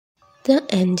The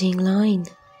ending line.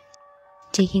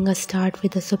 Taking a start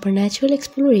with the supernatural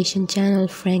exploration channel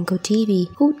Franco TV,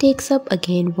 who takes up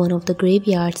again one of the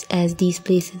graveyards, as these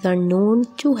places are known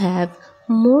to have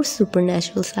more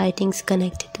supernatural sightings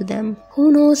connected to them.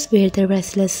 Who knows where the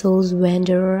restless souls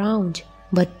wander around?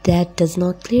 But that does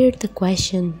not clear the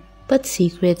question. But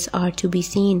secrets are to be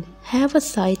seen. Have a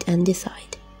sight and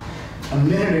decide. A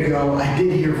minute ago, I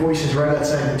did hear voices right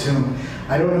outside the tomb.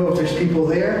 I don't know if there's people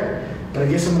there, but I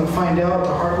guess I'm going to find out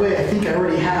the hard way. I think I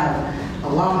already have a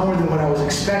lot more than what I was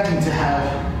expecting to have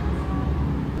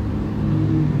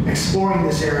exploring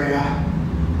this area.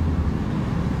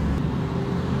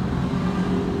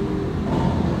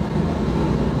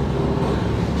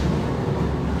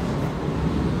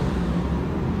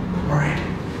 Alright,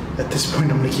 at this point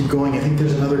I'm going to keep going. I think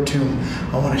there's another tomb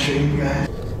I want to show you guys.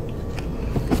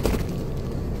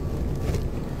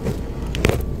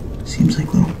 Seems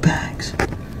like little bags.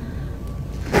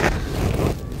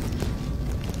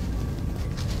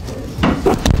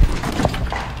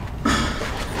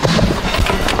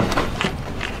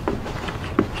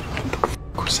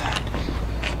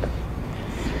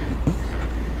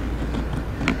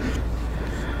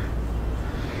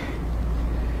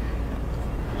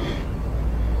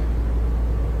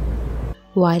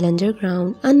 While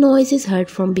underground, a noise is heard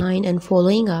from behind, and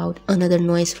following out, another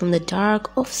noise from the dark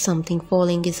of something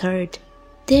falling is heard.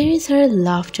 There is heard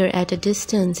laughter at a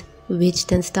distance, which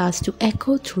then starts to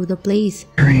echo through the place.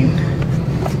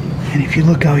 And if you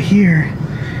look out here,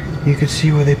 you can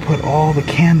see where they put all the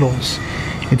candles.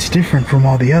 It's different from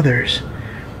all the others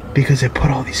because they put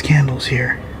all these candles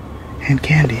here and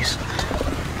candies.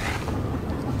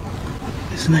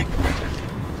 Isn't that?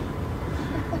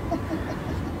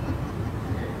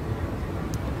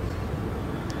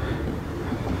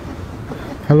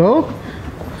 Hello?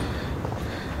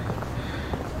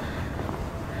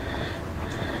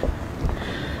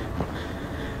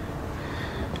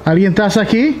 ¿Alguien estás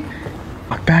aquí?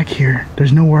 Look back here.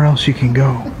 There's nowhere else you can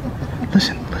go.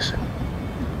 Listen, listen.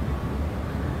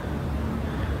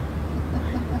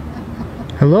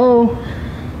 Hello?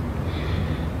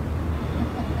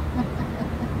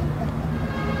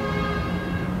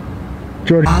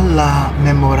 A la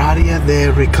memoria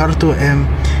de Ricardo M.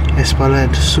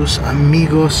 Espaillat, sus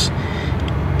amigos,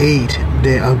 8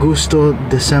 de agosto,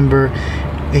 December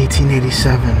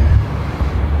 1887.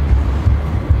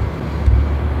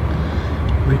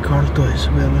 Ricardo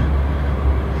Espaillat,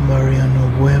 Barriano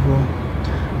Nuevo,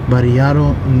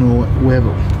 Barriano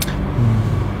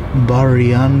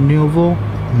Nuevo.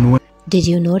 Did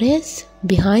you notice?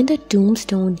 Behind the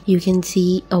tombstone, you can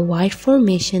see a white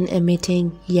formation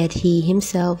emitting, yet he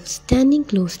himself, standing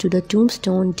close to the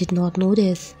tombstone, did not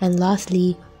notice. And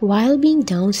lastly, while being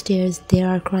downstairs, there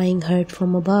are crying heard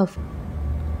from above.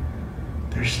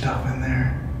 There's stuff in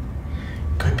there.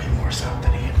 Could be more stuff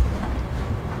than he.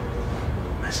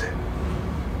 Listen.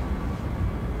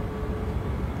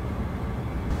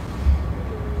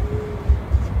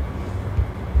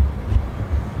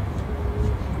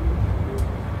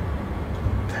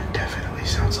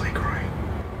 Sounds like crying.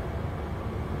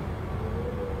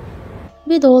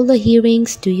 With all the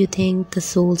hearings, do you think the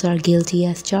souls are guilty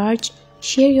as charged?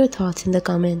 Share your thoughts in the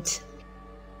comments.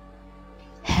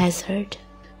 Has heard.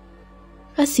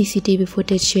 A CCTV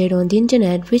footage shared on the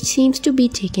internet, which seems to be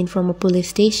taken from a police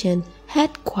station,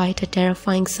 had quite a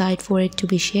terrifying sight for it to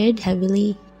be shared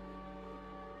heavily.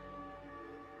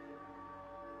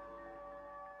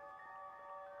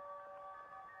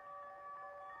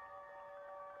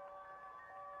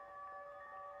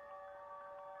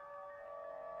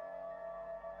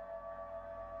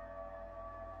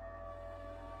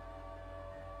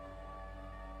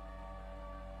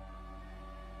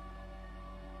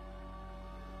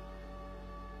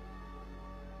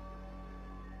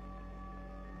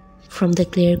 From the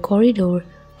clear corridor,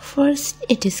 first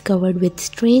it is covered with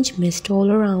strange mist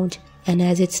all around, and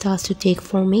as it starts to take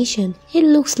formation, it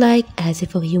looks like as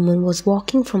if a human was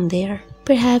walking from there.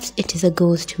 Perhaps it is a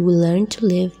ghost who learned to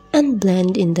live and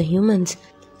blend in the humans.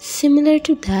 Similar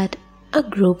to that, a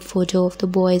group photo of the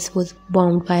boys was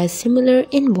bound by a similar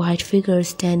in white figure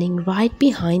standing right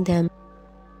behind them.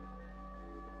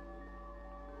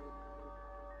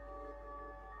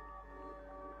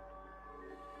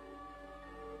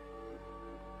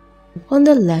 On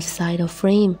the left side of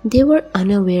frame, they were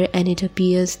unaware, and it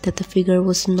appears that the figure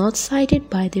was not sighted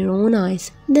by their own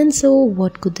eyes. Then so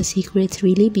what could the secrets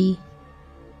really be?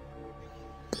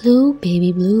 Blue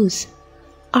Baby Blues.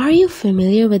 Are you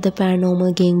familiar with the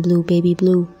paranormal game Blue Baby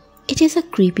Blue? It is a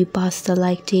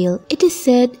creepypasta-like tale. It is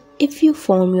said If you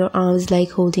form your arms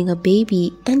like holding a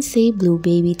baby and say blue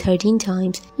baby 13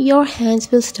 times, your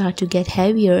hands will start to get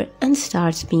heavier and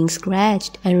starts being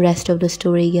scratched, and rest of the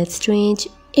story gets strange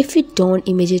if you don't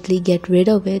immediately get rid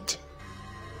of it.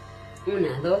 1,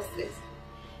 2, 3.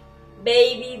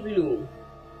 Baby blue,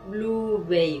 blue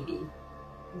baby,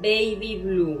 baby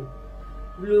blue,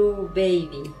 blue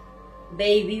baby,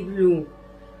 baby blue,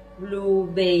 blue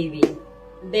baby,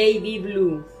 baby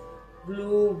blue,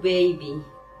 blue baby,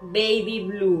 baby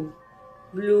blue,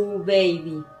 blue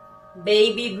baby,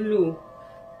 baby blue,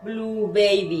 blue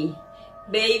baby,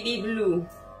 baby blue,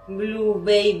 blue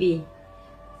baby,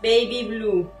 baby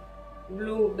blue,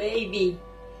 blue baby,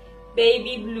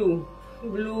 baby blue,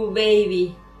 blue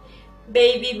baby,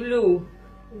 baby blue,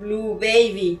 blue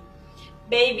baby,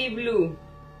 baby blue,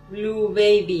 blue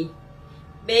baby,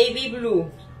 baby blue,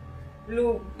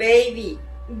 blue baby,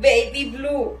 baby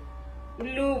blue,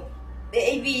 blue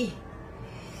baby,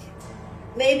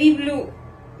 baby blue,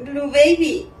 blue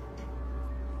baby,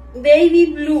 baby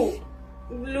blue,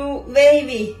 blue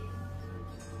baby,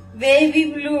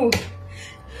 baby blue.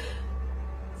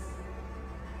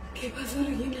 ¿Qué pasó,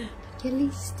 Regina? ¿Ya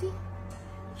listo?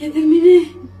 Ya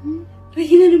terminé.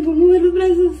 Regina, no puedo mover los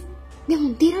brazos.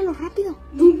 Demon, tíralo rápido.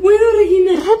 No puedo,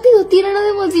 Regina. Rápido, tíralo,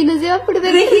 Demon, si no se va a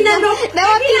perder. Regina, no.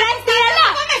 Demon, tírala.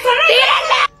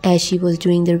 As she was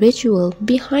doing the ritual,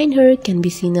 behind her can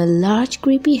be seen a large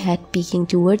creepy head peeking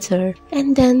towards her,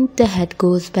 and then the head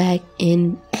goes back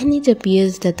in and it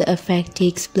appears that the effect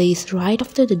takes place right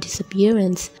after the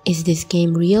disappearance. Is this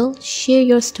game real? Share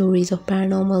your stories of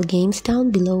paranormal games down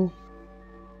below.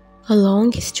 A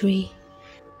long history.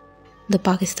 The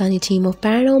Pakistani team of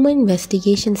Paranormal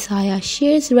Investigation Saya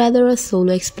shares rather a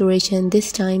solo exploration,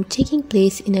 this time taking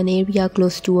place in an area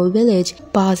close to a village.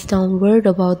 Passed down word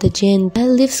about the jinn that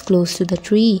lives close to the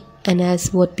tree, and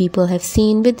as what people have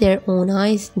seen with their own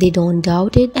eyes, they don't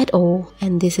doubt it at all,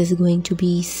 and this is going to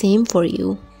be same for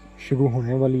you. शुरू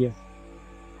होने वाली है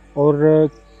और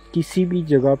किसी भी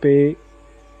जगह पे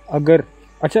अगर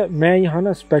अच्छा मैं यहाँ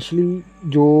ना स्पेशली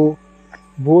जो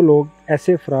वो लोग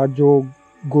ऐसे अफराद जो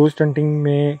गोस्ट हंटिंग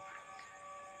में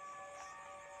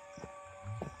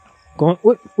कौन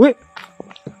ओए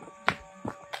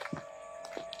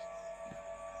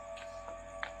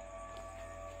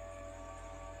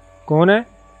कौन है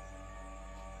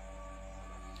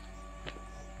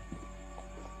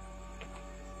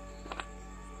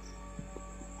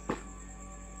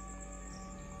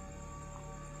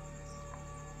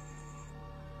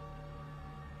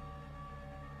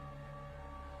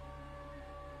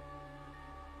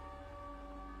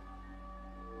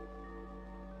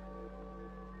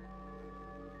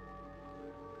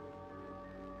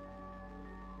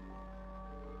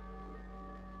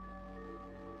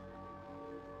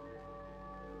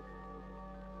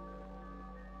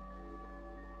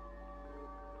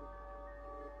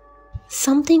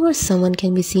Something or someone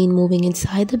can be seen moving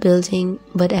inside the building,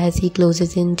 but as he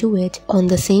closes into it, on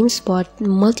the same spot,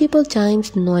 multiple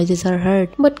times noises are heard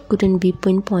but couldn't be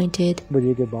pinpointed.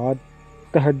 बजे के बाद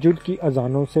तहज्जुद की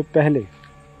अजानों से पहले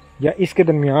या इसके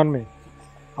दरमियान में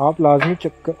आप लाजमी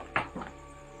चक्कर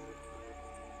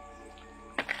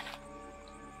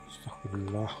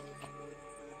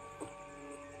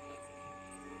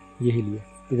यही लिए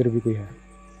इधर भी कोई है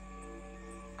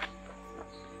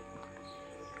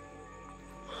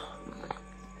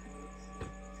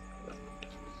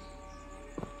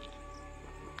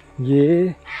ये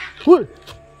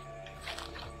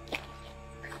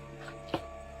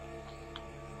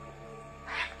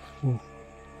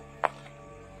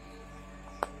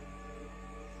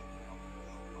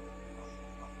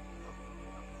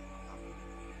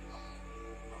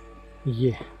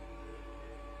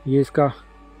ये इसका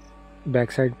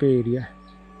बैक साइड पे एरिया है,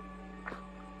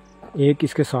 एक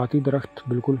इसके साथ ही दरख्त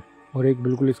बिल्कुल और एक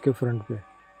बिल्कुल इसके फ्रंट पे।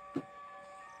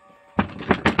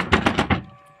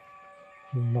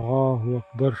 Allahu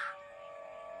Akbar,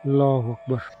 Allahu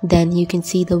Akbar. Then you can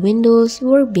see the windows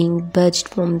were being budged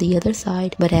from the other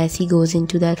side, but as he goes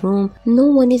into that room, no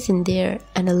one is in there,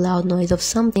 and a loud noise of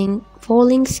something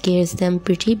falling scares them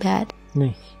pretty bad.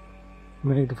 नहीं,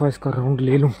 मैं एक दफ़ा इसका round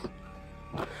ले लूँ।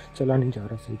 चला नहीं जा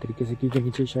रहा सही तरीके से क्योंकि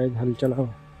नीचे शायद हल चला हो।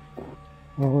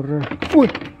 और ओए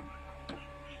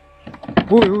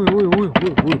ओए ओए ओए ओए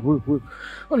ओए ओए ओए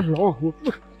अल्लाह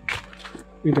अकबर,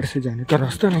 इधर से जाने का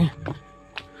रास्ता नहीं।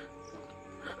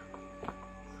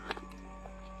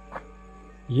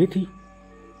 ये थी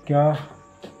क्या?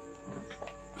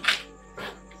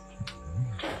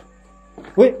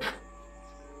 ओए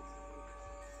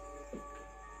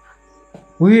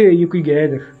ओए ये कोई गया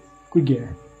इधर, कोई गया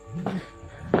है,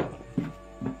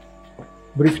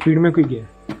 बड़ी स्पीड में कोई गया।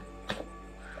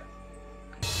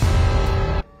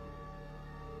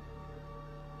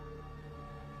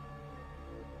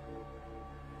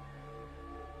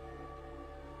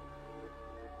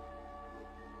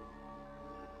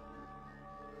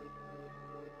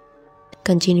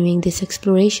 Continuing this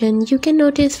exploration, you can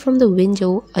notice from the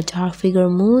window a dark figure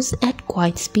moves at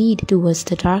quite speed towards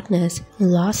the darkness.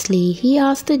 Lastly, he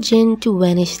asked the jinn to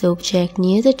vanish the object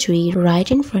near the tree right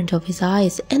in front of his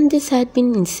eyes, and this had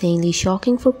been insanely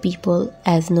shocking for people,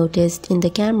 as noticed in the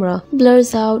camera.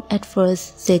 Blurs out at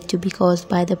first, said to be caused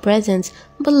by the presence,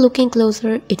 but looking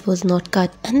closer it was not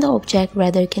cut and the object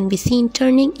rather can be seen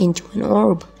turning into an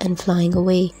orb and flying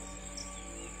away.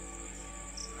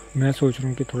 मैं सोच रहा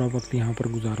हूँ कि थोड़ा वक्त यहाँ पर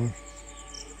गुजारूँ।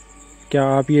 क्या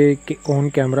आप ये ऑन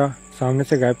कैमरा सामने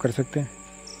से गायब कर सकते हैं?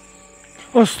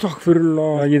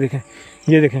 अस्तगफिरुल्लाह,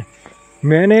 ये देखें,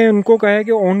 मैंने उनको कहा है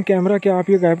कि ऑन कैमरा क्या आप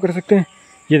ये गायब कर सकते हैं?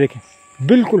 ये देखें,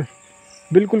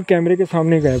 बिल्कुल कैमरे के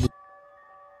सामने गायब।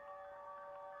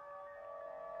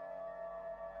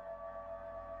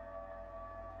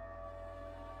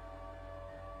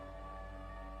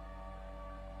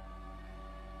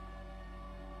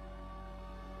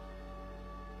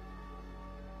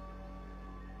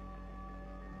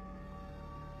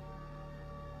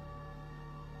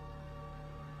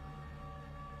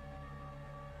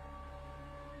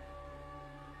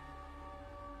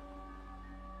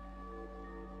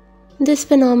 This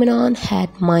phenomenon had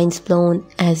minds blown,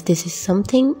 as this is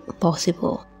something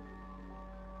possible.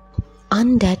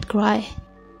 Undead Cry.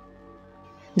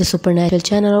 The supernatural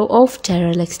channel of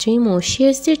Terror Extremo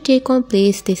shares their take on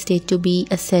place they state to be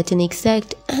a satanic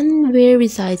sect and where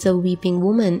resides a weeping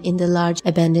woman in the large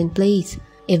abandoned place.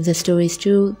 If the story is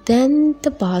true, then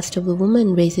the past of the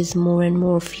woman raises more and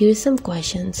more fearsome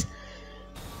questions.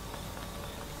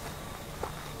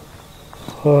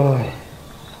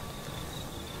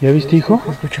 ¿Ya viste, hijo?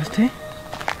 ¿Lo escuchaste?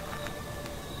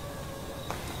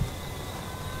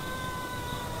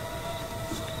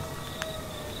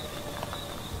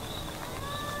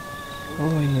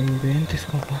 Ay, no inventes,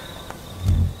 papá.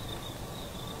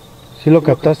 ¿Sí lo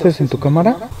captaste en tu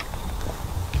cámara?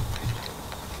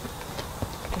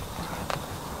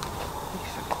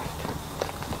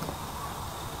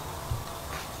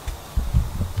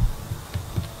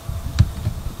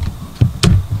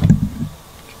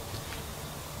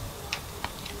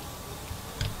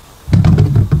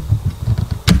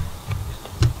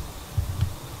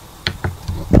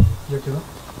 ¿Ya quedó?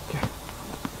 ¿Qué?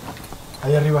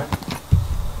 Ahí arriba.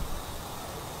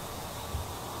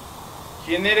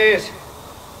 ¿Quién eres?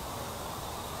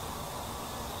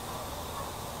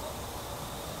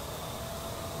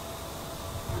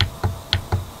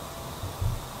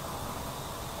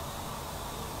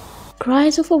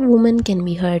 Cries of a woman can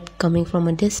be heard coming from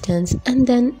a distance, and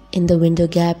then in the window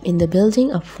gap in the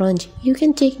building up front, you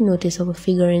can take notice of a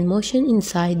figure in motion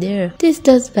inside there. This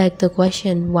does beg the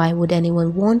question, why would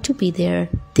anyone want to be there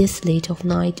this late of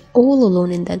night, all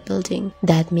alone in that building?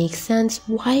 That makes sense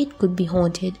why it could be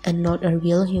haunted and not a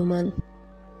real human.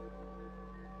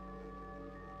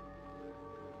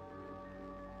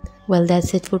 Well,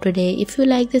 that's it for today. If you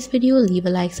like this video, leave a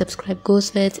like, subscribe,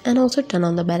 Ghost VIDZ, and also turn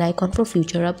on the bell icon for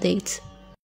future updates.